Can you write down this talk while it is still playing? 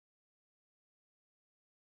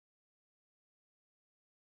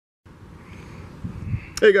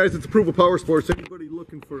Hey guys, it's Approval Power Sports. Anybody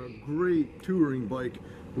looking for a great touring bike,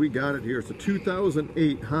 we got it here. It's a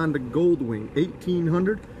 2008 Honda Goldwing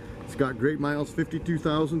 1800. It's got great miles,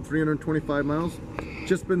 52,325 miles.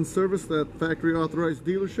 Just been serviced at factory authorized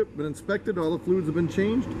dealership, been inspected, all the fluids have been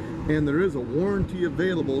changed, and there is a warranty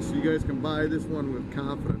available, so you guys can buy this one with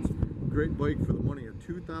confidence. Great bike for the money. A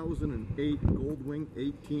 2008 Goldwing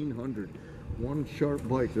 1800. One sharp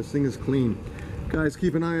bike. This thing is clean. Guys,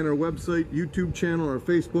 keep an eye on our website, YouTube channel, our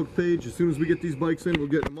Facebook page. As soon as we get these bikes in, we'll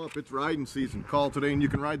get them up. It's riding season. Call today and you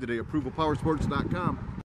can ride today. ApprovalPowersports.com.